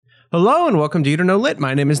Hello and welcome to You Don't Know Lit.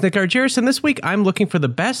 My name is Nick Argyris, and this week I'm looking for the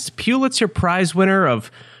best Pulitzer Prize winner of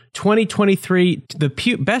 2023, the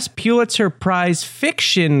best Pulitzer Prize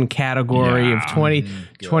fiction category of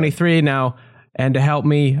 2023. Good. Now, and to help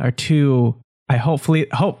me are two, I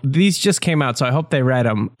hope these just came out, so I hope they read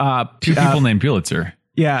them. Two people named Pulitzer.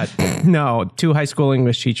 Yeah, no, two high school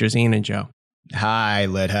English teachers, Ian and Joe. Hi,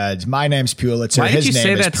 lit heads. My name's Pulitzer. His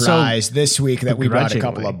name is Prize. So this week that we brought a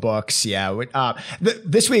couple of books. Yeah.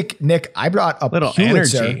 This week, Nick, I brought a little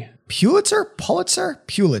Pulitzer. Energy. Pulitzer.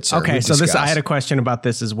 Okay, so I had a question about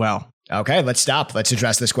this as well. Okay, let's stop. Let's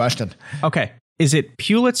address this question. Okay. Is it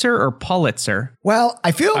Pulitzer or Pulitzer? Well,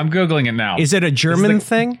 I'm Googling it now. Is it a German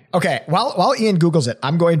thing? Okay, while Ian Googles it,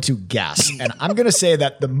 I'm going to guess. And I'm going to say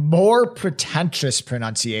that the more pretentious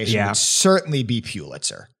pronunciation would certainly be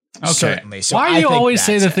Pulitzer. Okay. Certainly. So why do you always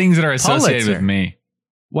say the things that are associated Pulitzer. with me?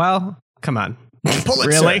 Well, come on. Pulitzer.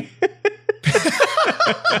 Really?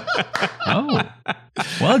 Oh.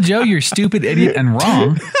 Well, Joe, you're stupid, idiot, and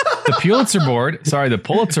wrong. The Pulitzer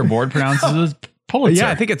board pronounces it as Pulitzer.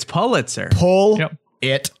 Yeah, I think it's Pulitzer.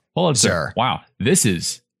 Pulitzer. Wow. This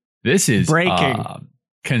is breaking.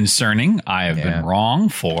 Concerning. I have been wrong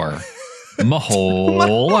for my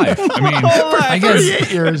whole life. I mean, I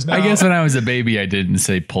guess when I was a baby, I didn't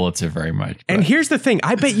say Pulitzer very much. But. And here's the thing.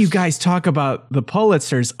 I bet you guys talk about the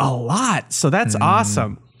Pulitzers a lot. So that's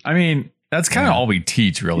awesome. I mean, that's kind of all we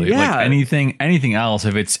teach, really. Yeah. Like anything else,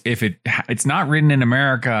 if it's not written in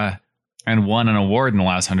America and won an award in the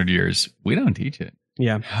last 100 years, we don't teach it.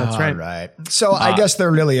 Yeah, that's right. All right. So I guess there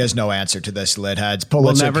really is no answer to this, lit heads.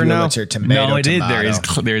 Pulitzer, we'll Pulitzer, tomato, no, it tomato. is.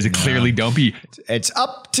 There is a clearly don't be. It's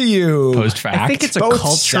up to you. Post fact. I think it's a Both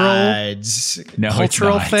cultural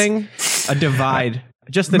thing. A divide.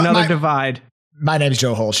 Just another divide. My name is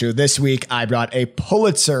Joe Holshoe. This week, I brought a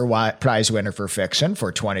Pulitzer Prize winner for fiction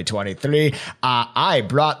for 2023. I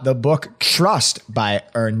brought the book Trust by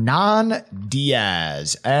Hernan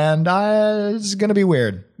Diaz. And it's going to be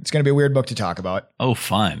weird. It's going to be a weird book to talk about. Oh,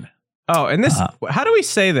 fun. Oh, and this, how do we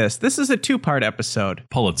say this? This is a 2-part episode.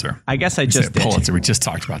 Pulitzer. I guess I just did. Pulitzer. We just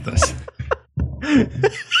talked about this.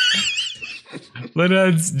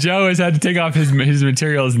 Joe has had to take off his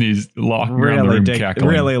materials and he's locked around the room cackling.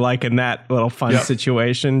 Really liking that little fun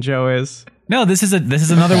situation, Joe is. No, this is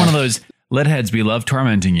another one of those lit heads. We love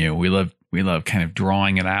tormenting you. We love kind of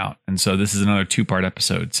drawing it out. And so this is another 2-part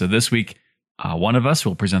episode. So this week, one of us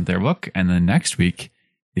will present their book, and then next week,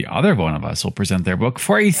 the other one of us will present their book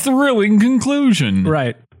for a thrilling conclusion.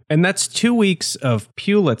 Right. And that's 2 weeks of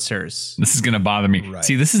Pulitzers. This is going to bother me. Right.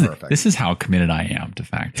 See, this is how committed I am to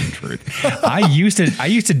fact and truth. I used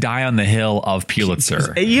to die on the hill of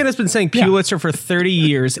Pulitzer. Ian has been saying Pulitzer for 30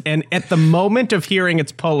 years, and at the moment of hearing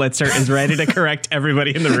it's Pulitzer, is ready to correct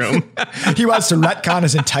everybody in the room. He wants to retcon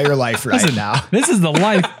his entire life now. This is the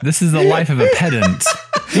life of a pedant.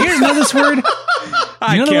 Do you guys know this word?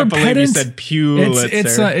 I can't believe pedant? You said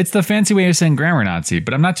Pulitzer. It's the fancy way of saying grammar Nazi,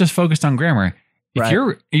 but I'm not just focused on grammar. If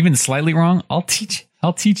you're even slightly wrong, I'll teach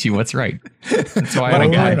you what's right. That's why I have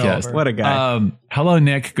a podcast. What a guy. Hello,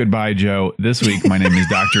 Nick. Goodbye, Joe. This week, my name is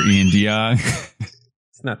Dr. Ian Diaz.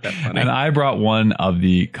 It's not that funny. And I brought one of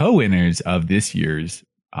the co-winners of this year's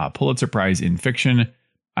Pulitzer Prize in Fiction.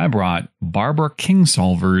 I brought Barbara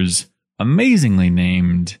Kingsolver's amazingly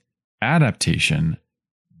named adaptation,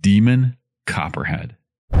 Demon Copperhead.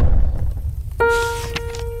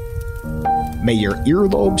 May your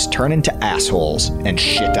earlobes turn into assholes and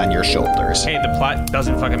shit on your shoulders. Hey, the plot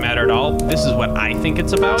doesn't fucking matter at all. This is what I think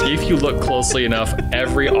it's about. If you look closely enough,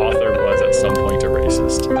 every author was at some point a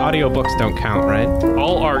racist. Audiobooks don't count, right?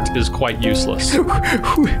 All art is quite useless. Who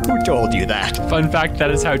told you that? Fun fact,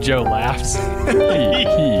 that is how Joe laughs.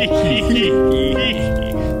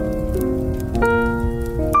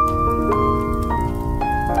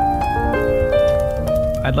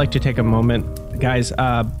 I'd like to take a moment. Guys,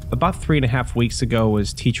 about 3.5 weeks ago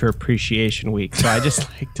was Teacher Appreciation Week, so I just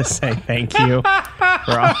like to say thank you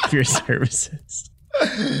for all of your services.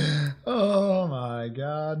 Oh my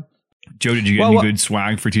God. Joe, did you get any good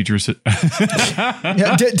swag for teachers? Did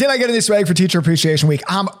I get any swag for Teacher Appreciation Week?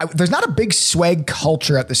 There's not a big swag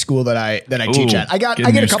culture at the school that I teach at. I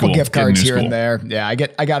get a couple gift cards here and there. Yeah, I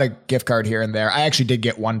got a gift card here and there. I actually did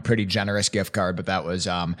get one pretty generous gift card, but that was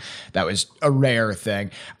a rare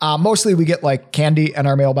thing. Mostly we get like candy in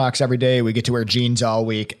our mailbox every day. We get to wear jeans all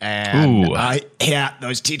week, and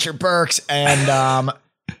those teacher perks. And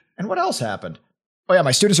what else happened? Oh yeah,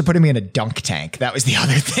 my students are putting me in a dunk tank. That was the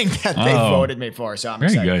other thing that they voted me for. So I'm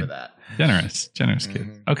excited for that. Generous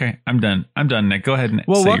kid. Okay, I'm done, Nick. Go ahead and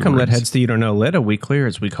welcome, Lit Heads to You Don't Know Lit, a weekly, or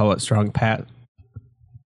as we call it, Strong Pat.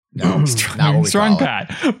 No, strong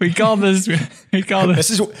Pat. We call this. This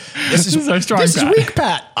is our strong Pat. This is weak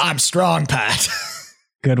Pat. I'm strong Pat.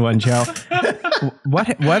 Good one, Joe.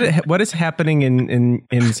 What is happening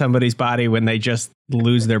in somebody's body when they just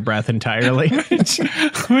lose their breath entirely? Which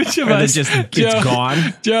of us it's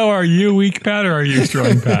gone? Joe, are you weak Pat or are you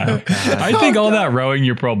strong Pat? I think all that rowing,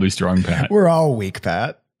 you're probably strong Pat. We're all weak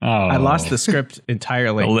Pat. Oh, I lost the script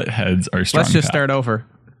entirely. The lit heads are strong. Let's just start over.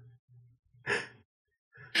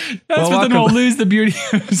 That's what then we'll lose the beauty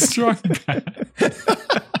of strong Pat.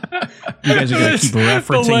 You guys are going to keep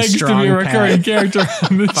referencing the legs strong to be a recurring character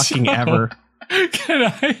on the fucking show. Ever.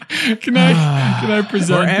 Can I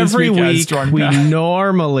present this every week strong we Pat?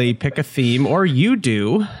 normally pick a theme, or you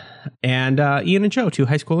do, and Ian and Joe, two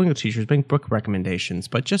high school English teachers, bring book recommendations.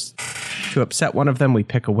 But just to upset one of them, we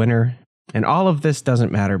pick a winner, and all of this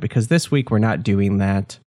doesn't matter because this week we're not doing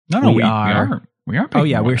that. No, we are. Oh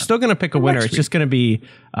yeah, we're still going to pick a winner. It's just going to be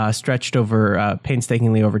stretched over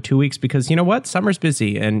painstakingly over 2 weeks because you know what? Summer's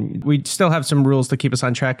busy and we still have some rules to keep us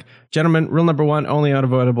on track. Gentlemen, rule number 1, only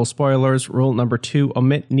unavoidable spoilers. Rule number 2,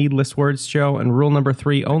 omit needless words, Joe. And rule number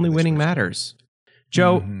 3, only winning matters.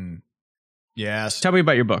 Joe, yes. Tell me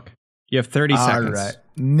about your book. You have 30 seconds. All right.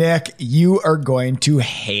 Nick, you are going to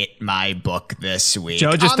hate my book this week.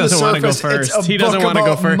 Joe just doesn't want to go first. He doesn't want to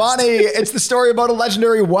go first. Money. It's the story about a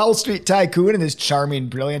legendary Wall Street tycoon and his charming,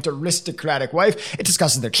 brilliant, aristocratic wife. It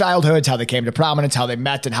discusses their childhoods, how they came to prominence, how they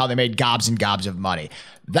met, and how they made gobs and gobs of money.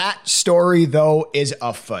 That story, though, is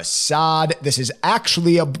a facade. This is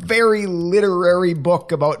actually a very literary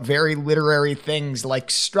book about very literary things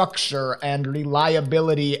like structure and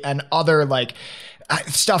reliability and other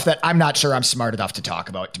stuff that I'm not sure I'm smart enough to talk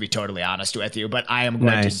about, to be totally honest with you, but I am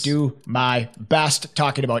going to do my best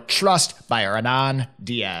talking about Trust by Hernan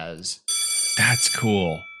Diaz. That's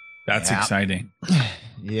cool. That's exciting.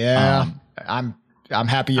 Yeah. I'm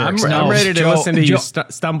happy you're excited. I'm ready to listen to you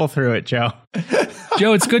stumble through it, Joe.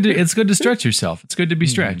 Joe, it's good to stretch yourself. It's good to be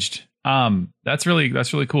stretched. That's really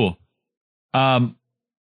cool.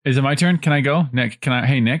 Is it my turn? Can I go? Nick,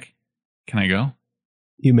 Nick, can I go?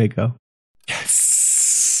 You may go. Yes.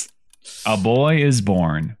 A boy is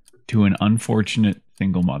born to an unfortunate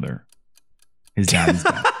single mother. His dad is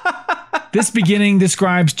dead. This beginning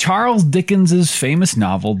describes Charles Dickens's famous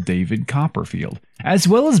novel David Copperfield, as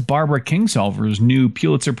well as Barbara Kingsolver's new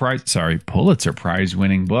Pulitzer Prize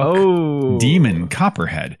winning book, Demon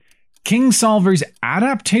Copperhead. Kingsolver's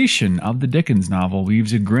adaptation of the Dickens novel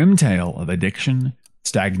weaves a grim tale of addiction,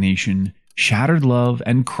 stagnation, shattered love,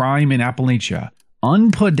 and crime in Appalachia,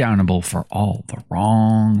 unputdownable for all the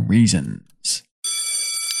wrong reasons.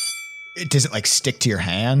 Does it stick to your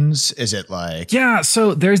hands? Is it Yeah,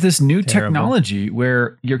 so there's this new technology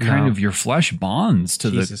where you're your flesh bonds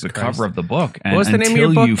to the cover of the book. And what's the name of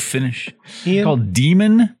your book? You finish. It's called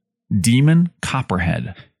Demon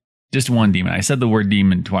Copperhead. Just one demon. I said the word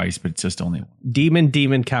demon twice, but it's just only one.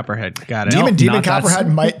 Demon Copperhead. Got it. Demon Copperhead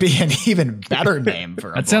might be an even better name for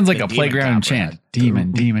a book. That sounds like a playground chant.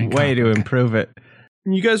 Demon Way to improve it.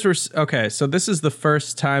 You guys were okay. So this is the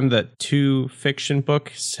first time that 2 fiction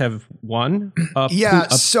books have won.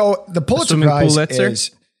 So the Pulitzer Prize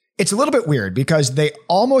it's a little bit weird because they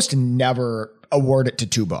almost never award it to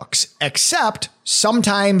 2 books, except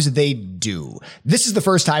sometimes they do. This is the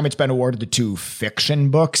first time it's been awarded to 2 fiction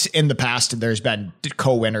books. In the past, there's been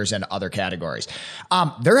co-winners in other categories.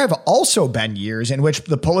 There have also been years in which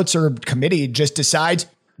the Pulitzer committee just decides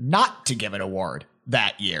not to give an award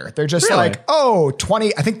that year. They're just I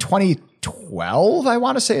think 2012, I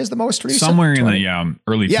want to say, is the most recent. Somewhere in the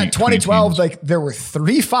early 2012, there were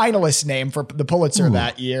 3 finalists named for the Pulitzer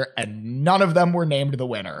that year, and none of them were named the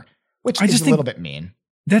winner, which is a little bit mean.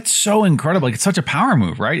 That's so incredible. It's such a power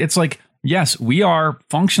move, right? It's yes, we are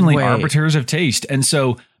functionally arbiters of taste, and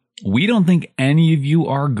so we don't think any of you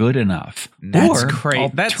are good enough. That's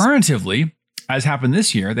great. Alternatively, as happened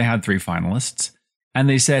this year, they had 3 finalists, and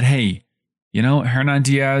they said, hey, Hernan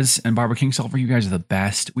Diaz and Barbara Kingsolver, you guys are the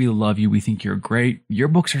best. We love you. We think you're great. Your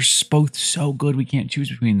books are both so good. We can't choose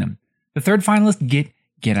between them. The 3rd finalist,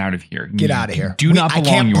 get out of here. Get out of here. Do not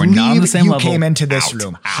belong. You are not on the same level. You came into this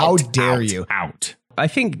room. How dare you? Out. I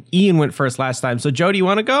think Ian went first last time. So Joe, do you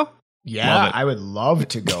want to go? Yeah, I would love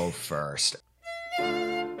to go first.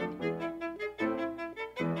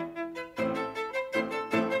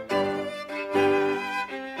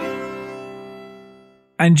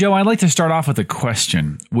 And Joe, I'd like to start off with a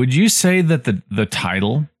question. Would you say that the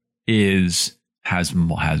title has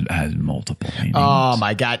multiple meanings? Oh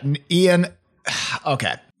my God, Ian.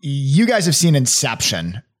 Okay, you guys have seen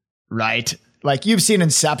Inception, right? Like you've seen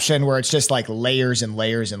Inception where it's just like layers and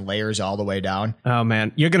layers and layers all the way down. Oh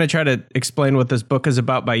man, you're going to try to explain what this book is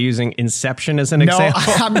about by using Inception as an example?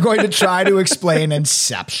 No, I'm going to try to explain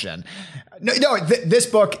Inception. This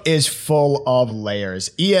book is full of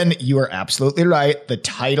layers. Ian, you are absolutely right. The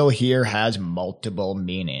title here has multiple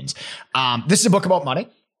meanings. This is a book about money.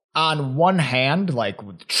 On one hand,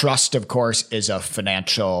 like trust, of course, is a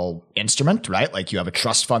financial instrument, right? Like you have a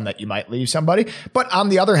trust fund that you might leave somebody. But on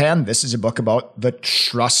the other hand, this is a book about the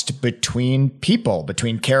trust between people,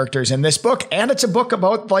 between characters in this book. And it's a book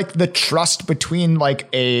about like the trust between like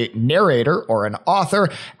a narrator or an author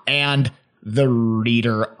and the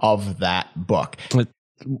reader of that book.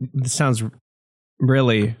 This sounds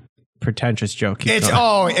really pretentious, Joe.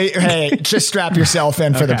 Hey, just strap yourself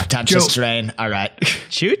in for the pretentious train. All right.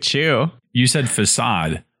 Choo choo. You said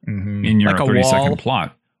facade in your like 30-second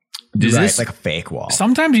plot. Does this like a fake wall?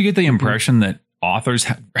 Sometimes you get the impression that authors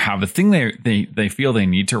have a thing they feel they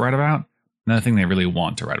need to write about, another thing they really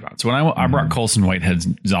want to write about. So when I brought Colson Whitehead's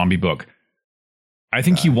zombie book, I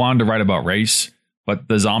think he wanted to write about race, but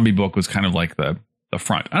the zombie book was kind of like the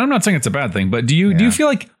front. And I'm not saying it's a bad thing, but do you feel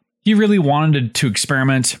like he really wanted to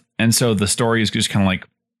experiment? And so the story is just kind of like,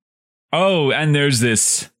 oh, and there's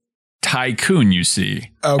this tycoon you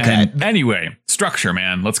see. Okay. And anyway, structure,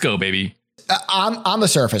 man. Let's go, baby. On the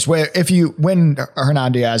surface, when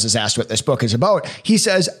Hernan Diaz is asked what this book is about, he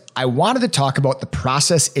says, I wanted to talk about the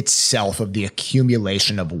process itself of the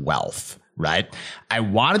accumulation of wealth, right? I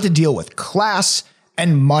wanted to deal with class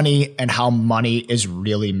and money and how money is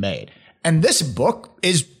really made. And this book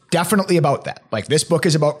is definitely about that. Like this book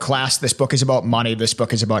is about class. This book is about money. This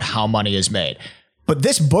book is about how money is made. But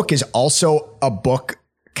this book is also a book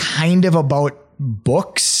kind of about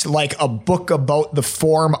books, like a book about the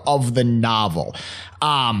form of the novel.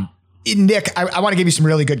 Nick, I want to give you some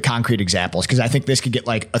really good concrete examples because I think this could get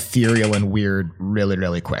like ethereal and weird really,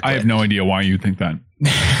 really quickly. I have no idea why you think that.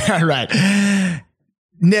 All right.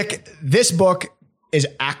 Nick, this book is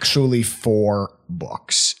actually 4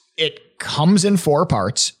 books. It comes in 4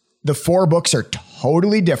 parts. The 4 books are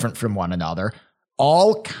totally different from one another,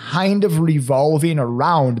 all kind of revolving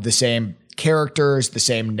around the same characters, the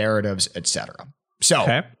same narratives, etc.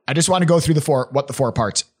 So I just want to go through what the 4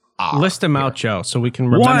 parts are. List them out, Joe, so we can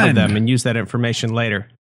remember them and use that information later.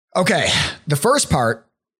 Okay. The first part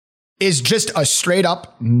is just a straight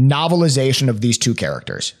up novelization of these 2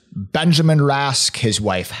 characters. Benjamin Rask, his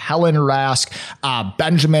wife, Helen Rask.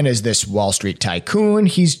 Benjamin is this Wall Street tycoon.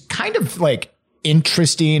 He's kind of like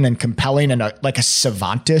interesting and compelling in a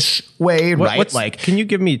savantish way, right? Like, can you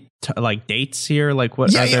give me like dates here? Like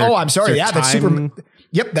what? Yeah. I'm sorry. Yeah, that's super.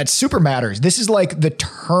 Yep, that super matters. This is like the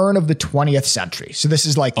turn of the 20th century. So this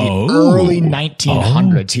is like the early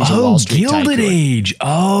 1900s. He's a Wall Street Gilded tycoon. Age.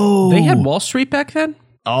 Oh, they had Wall Street back then.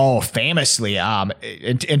 Oh, famously,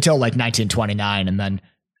 until like 1929, and then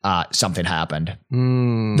something happened.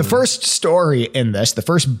 The first story in this, the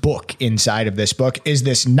first book inside of this book, is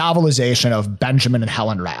this novelization of Benjamin and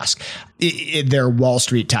Helen Rask. They're Wall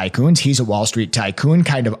Street tycoons. He's a Wall Street tycoon,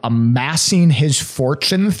 kind of amassing his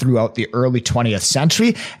fortune throughout the early 20th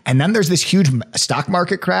century. And then there's this huge stock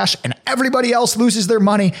market crash, and everybody else loses their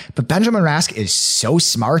money. But Benjamin Rask is so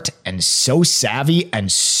smart and so savvy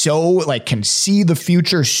and so like can see the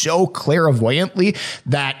future so clairvoyantly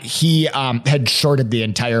that he had shorted the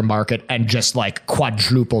entire market and just like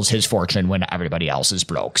quadruples his fortune when everybody else is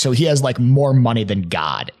broke. So he has like more money than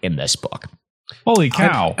God in this book. Holy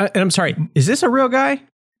cow. And I'm sorry, is this a real guy?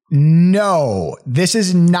 No, this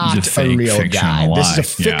is not a real guy. This is a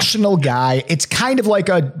fictional guy. It's kind of like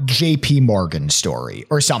a JP Morgan story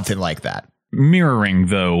or something like that. Mirroring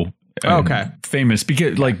though. Okay. Famous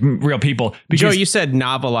because like real people. Because Joe, you said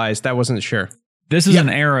novelized. I wasn't sure. This is an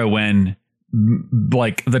era when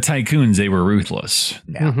like the tycoons, they were ruthless.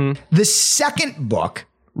 Yeah. The second book,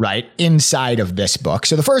 right, inside of this book.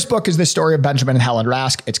 So the first book is the story of Benjamin and Helen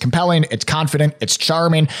Rask. It's compelling. It's confident. It's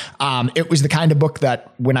charming. It was the kind of book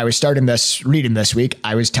that when I was reading this week,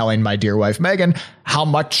 I was telling my dear wife, Megan, how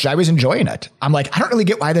much I was enjoying it. I'm like, I don't really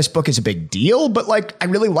get why this book is a big deal, but like, I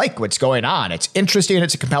really like what's going on. It's interesting.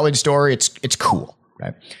 It's a compelling story. It's cool,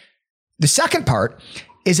 right? The second part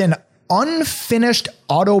is an unfinished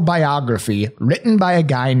autobiography written by a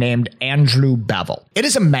guy named Andrew Bevel. It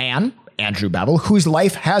is a man, Andrew Bevel, whose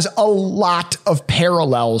life has a lot of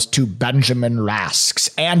parallels to Benjamin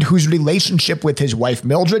Rask's and whose relationship with his wife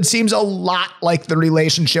Mildred seems a lot like the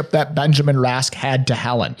relationship that Benjamin Rask had to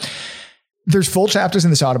Helen. There's full chapters in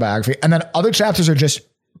this autobiography, and then other chapters are just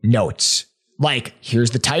notes. Like,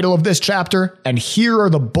 here's the title of this chapter, and here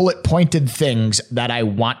are the bullet pointed things that I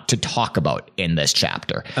want to talk about in this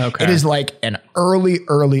chapter. Okay. It is like an early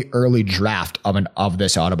draft of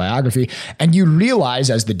this autobiography. And you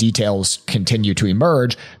realize as the details continue to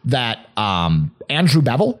emerge that Andrew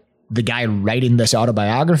Bevel, the guy writing this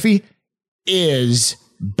autobiography, is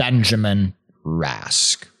Benjamin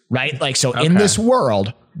Rask, right? Like, so in this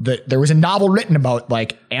world, there was a novel written about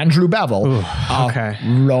like Andrew Bevel,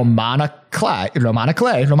 Romana Clef.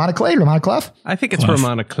 I think it's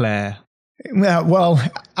Romana Clef. Well,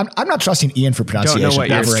 I'm not trusting Ian for pronunciation. Don't know what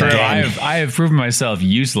you're saying. I have proven myself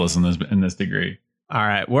useless in this degree. All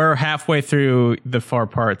right, we're halfway through the 4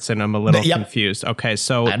 parts, and I'm a little confused. Okay,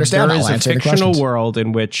 so there is a fictional world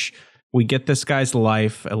in which we get this guy's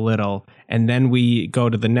life a little, and then we go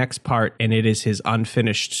to the next part, and it is his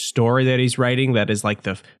unfinished story that he's writing. That is like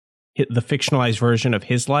the fictionalized version of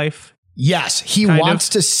his life. Yes, he wants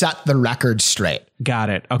to set the record straight. Got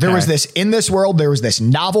it. Okay. There was this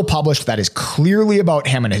novel published that is clearly about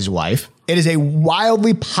him and his wife. It is a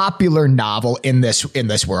wildly popular novel in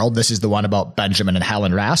this world. This is the one about Benjamin and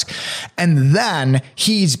Helen Rask. And then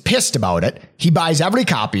he's pissed about it. He buys every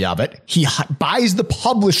copy of it. He buys the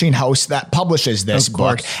publishing house that publishes this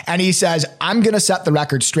book. And he says, I'm going to set the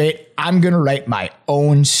record straight. I'm going to write my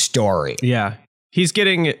own story. Yeah. He's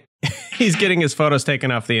getting his photos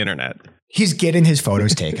taken off the internet. He's getting his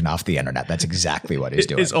photos taken off the internet. That's exactly what he's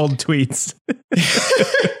doing. His old tweets.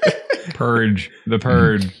 Purge. The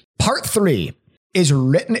purge. Part 3 is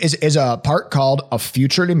a part called A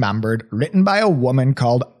Future Remembered, written by a woman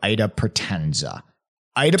called Ida Potenza.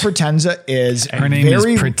 Ida Potenza is her name is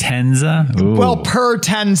Pretenza. Ooh. Well,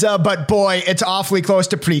 Pertenza, but boy, it's awfully close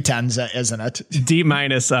to Pretenza, isn't it? D-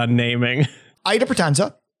 on naming. Ida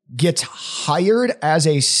Potenza gets hired as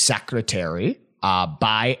a secretary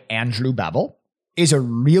by Andrew Bevel, is a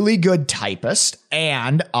really good typist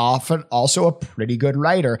and often also a pretty good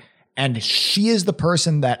writer. And she is the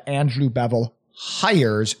person that Andrew Bevel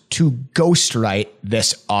hires to ghostwrite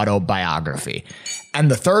this autobiography. And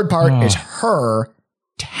the third part is her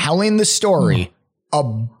telling the story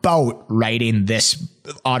about writing this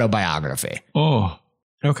autobiography. Oh,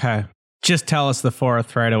 okay. Just tell us the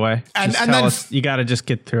 4th right away. And then you got to just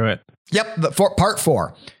get through it. Yep. Part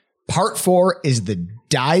 4. Part 4 is the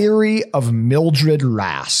Diary of Mildred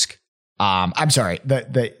Rask. I'm sorry,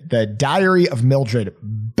 the Diary of Mildred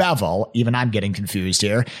Bevel. Even I'm getting confused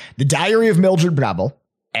here. The Diary of Mildred Bevel,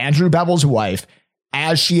 Andrew Bevel's wife,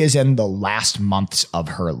 as she is in the last months of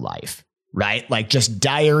her life. Right? Like just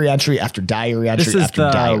diary entry after diary entry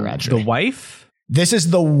after diary entry. The wife? This is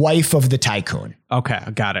the wife of the tycoon. Okay,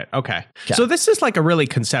 got it. Okay. So this is like a really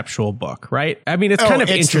conceptual book, right? I mean, it's kind of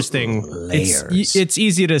interesting. It's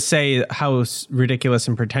easy to say how ridiculous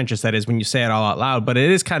and pretentious that is when you say it all out loud, but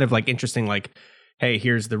it is kind of like interesting, like, hey,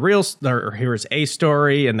 here's the real, or here's a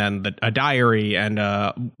story, and then a diary, and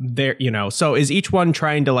there, so is each one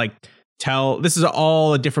trying to like this is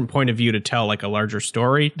all a different point of view to tell like a larger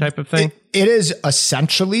story type of thing? It is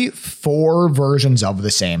essentially 4 versions of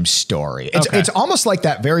the same story. It's almost like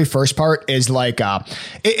that very first part is like,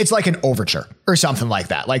 it's like an overture or something like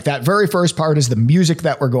that. Like that very first part is the music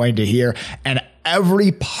that we're going to hear. And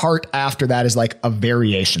every part after that is like a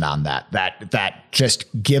variation on that just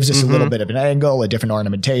gives us a little bit of an angle, a different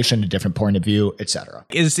ornamentation, a different point of view, etc.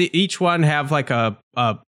 Is each one have like a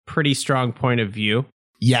pretty strong point of view?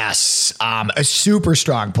 Yes, a super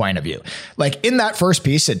strong point of view. Like in that first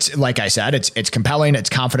piece, it's like I said, it's compelling,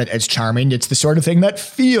 it's confident, it's charming. It's the sort of thing that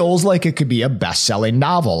feels like it could be a best-selling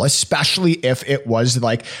novel, especially if it was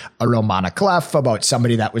like a Romana Clef about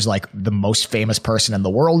somebody that was like the most famous person in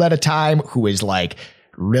the world at a time, who is like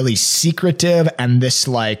really secretive, and this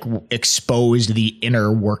like exposed the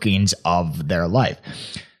inner workings of their life.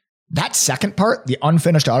 That second part, the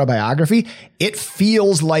unfinished autobiography, it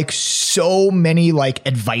feels like so many like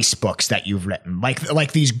advice books that you've written,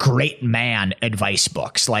 like these great man advice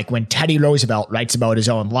books. Like when Teddy Roosevelt writes about his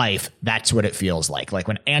own life, that's what it feels like. Like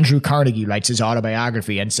when Andrew Carnegie writes his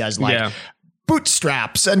autobiography and says like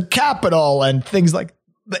bootstraps and capital and things like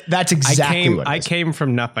that's exactly what it is. I came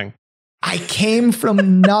from nothing. I came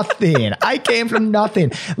from nothing.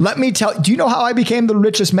 Let me tell you, do you know how I became the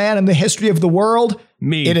richest man in the history of the world?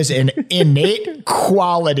 Me. It is an innate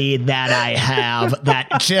quality that I have that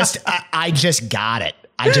I just got it.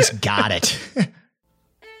 I just got it.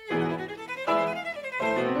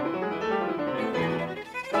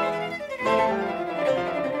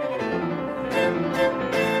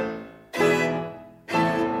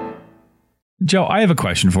 Joe, I have a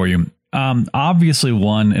question for you. Obviously,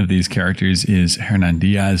 one of these characters is Hernan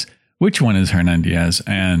Diaz. Which one is Hernan Diaz,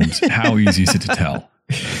 and how easy is it to tell?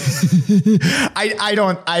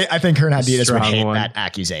 I think Hernan Diaz would hate one. that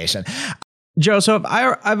accusation. Joe, so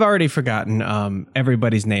I've already forgotten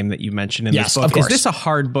everybody's name that you mentioned in this book. Of course. Is this a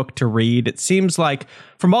hard book to read? It seems like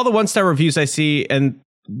from all the 1-star reviews I see, and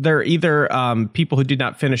they're either people who did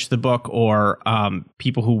not finish the book or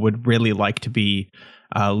people who would really like to be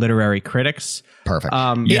literary critics. Perfect.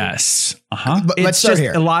 Yes. But It's let's start just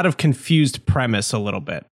here. a lot of confused premise a little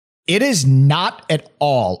bit. It is not at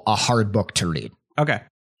all a hard book to read. Okay.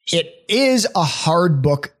 It is a hard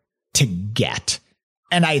book to get.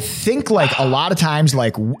 And I think like a lot of times,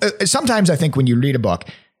 like sometimes I think when you read a book,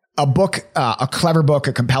 a clever book,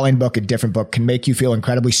 a compelling book, a different book can make you feel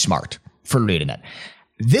incredibly smart for reading it.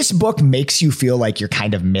 This book makes you feel like you're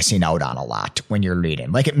kind of missing out on a lot when you're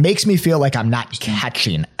reading. Like it makes me feel like I'm not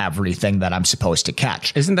catching everything that I'm supposed to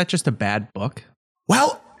catch. Isn't that just a bad book?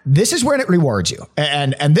 Well, this is where it rewards you.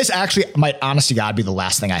 And this actually might, honest to God, be the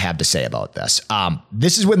last thing I have to say about this.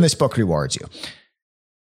 This is when this book rewards you.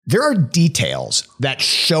 There are details that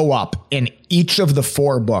show up in each of the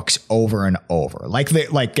 4 books over and over. Like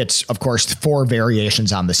it's, of course, 4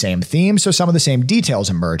 variations on the same theme. So some of the same details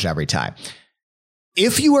emerge every time.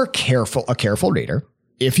 If you are a careful reader,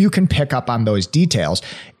 if you can pick up on those details,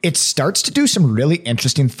 it starts to do some really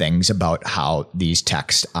interesting things about how these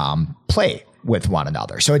texts play with one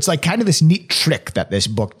another. So it's like kind of this neat trick that this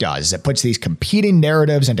book does. It puts these competing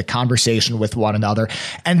narratives into conversation with one another,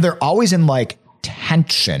 and they're always in like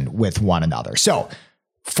tension with one another. So,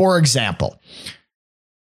 for example,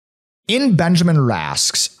 in Benjamin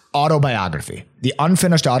Rask's autobiography, the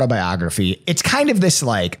unfinished autobiography, it's kind of this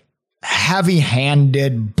like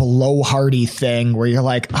heavy-handed, blowhardy thing where you're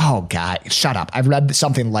like, oh, God, shut up. I've read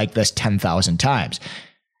something like this 10,000 times.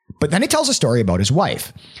 But then he tells a story about his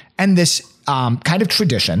wife and this kind of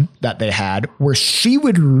tradition that they had where she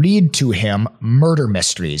would read to him murder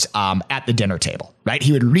mysteries at the dinner table, right?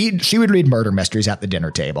 She would read murder mysteries at the dinner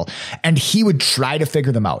table, and he would try to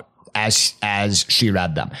figure them out as she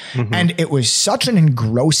read them. Mm-hmm. And it was such an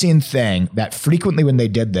engrossing thing that frequently when they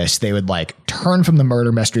did this, they would like turn from the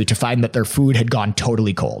murder mystery to find that their food had gone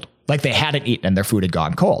totally cold. Like they hadn't eaten and their food had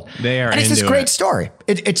gone cold. And it's this great story.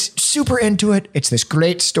 It's super into it. It's this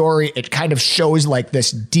great story. It kind of shows like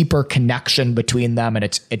this deeper connection between them, and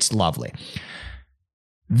it's lovely.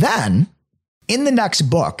 Then in the next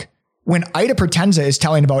book, when Ida Potenza is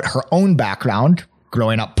telling about her own background,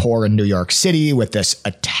 growing up poor in New York City with this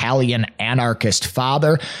Italian anarchist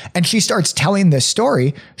father, and she starts telling this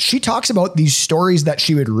story, she talks about these stories that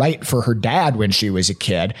she would write for her dad when she was a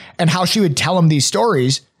kid and how she would tell him these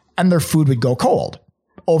stories and their food would go cold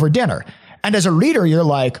over dinner. And as a reader, you're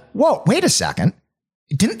like, whoa, wait a second.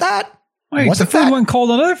 Didn't that... Wait, the food went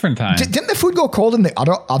cold at a different time. Didn't the food go cold in the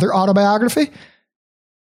other autobiography?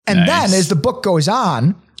 And then as the book goes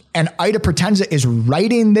on, and Ida Potenza is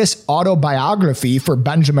writing this autobiography for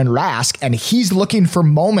Benjamin Rask, and he's looking for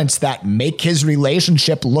moments that make his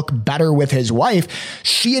relationship look better with his wife,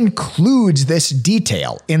 she includes this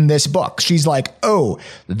detail in this book. She's like, oh,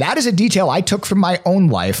 that is a detail I took from my own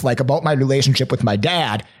life, like about my relationship with my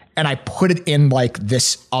dad, and I put it in like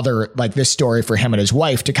this story for him and his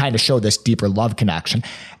wife to kind of show this deeper love connection.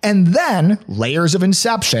 And then layers of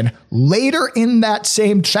inception later in that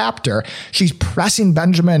same chapter, she's pressing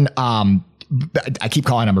Benjamin, I keep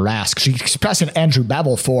calling him Rask. She's pressing Andrew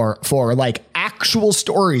Bevel for like actual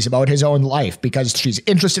stories about his own life because she's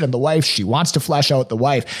interested in the wife. She wants to flesh out the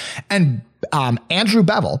wife. And Andrew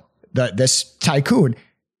Bevel, this tycoon,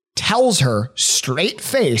 tells her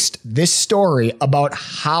straight-faced this story about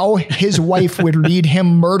how his wife would read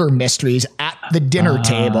him murder mysteries at the dinner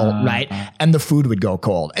table, right? And the food would go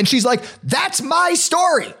cold. And she's like, that's my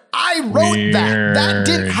story. I wrote that. That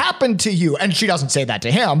didn't happen to you. And she doesn't say that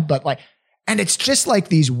to him, but like, and it's just like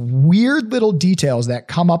these weird little details that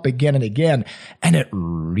come up again and again. And it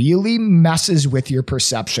really messes with your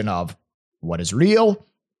perception of what is real,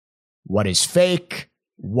 what is fake,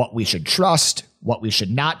 what we should trust, what we should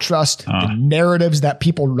not trust, the narratives that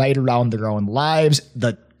people write around their own lives,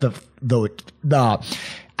 the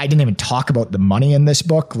I didn't even talk about the money in this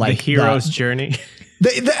book, like the hero's journey,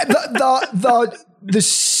 the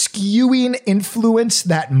skewing influence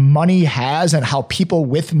that money has and how people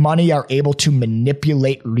with money are able to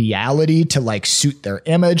manipulate reality to like suit their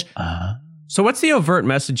image. So what's the overt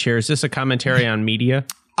message here? Is this a commentary on media?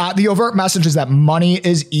 The overt message is that money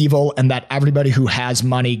is evil and that everybody who has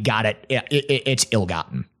money got it. It's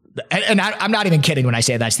ill-gotten. And I'm not even kidding when I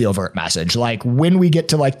say that's the overt message. Like when we get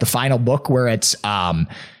to like the final book where it's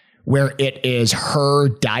where it is her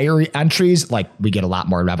diary entries. Like, we get a lot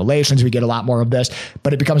more revelations, we get a lot more of this,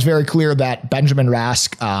 but it becomes very clear that Benjamin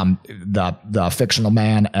Rask, the fictional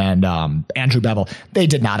man, and Andrew Bevel, they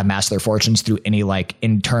did not amass their fortunes through any like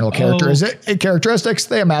internal characteristics.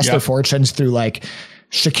 They amassed their fortunes through like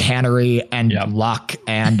chicanery and luck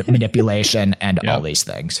and manipulation and all these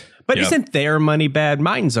things. But isn't their money bad?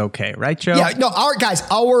 Mine's okay, right, Joe? Yeah, no,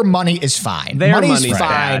 our money is fine. Their money's money's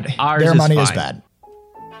fine. bad. Ours their is money fine. is bad.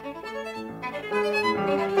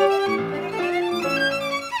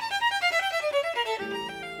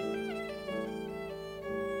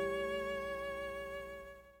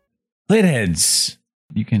 Litheads,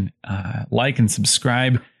 you can like and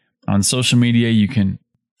subscribe on social media. You can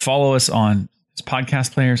follow us on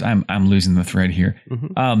podcast players. I'm losing the thread here.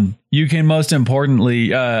 You can most importantly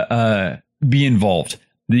be involved.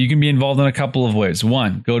 You can be involved in a couple of ways.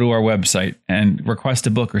 One, go to our website and request a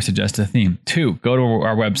book or suggest a theme. Two, go to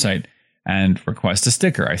our website and request a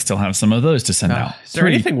sticker. I still have some of those to send out. Is there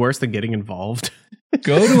anything worse than getting involved?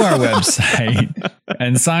 Go to our website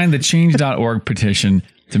and sign the change.org petition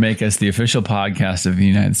to make us the official podcast of the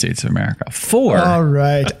United States of America. All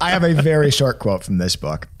right. I have a very short quote from this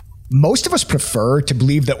book. Most of us prefer to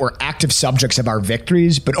believe that we're active subjects of our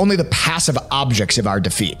victories, but only the passive objects of our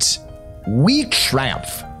defeats. We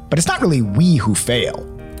triumph, but it's not really we who fail.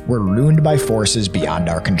 We're ruined by forces beyond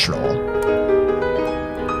our control.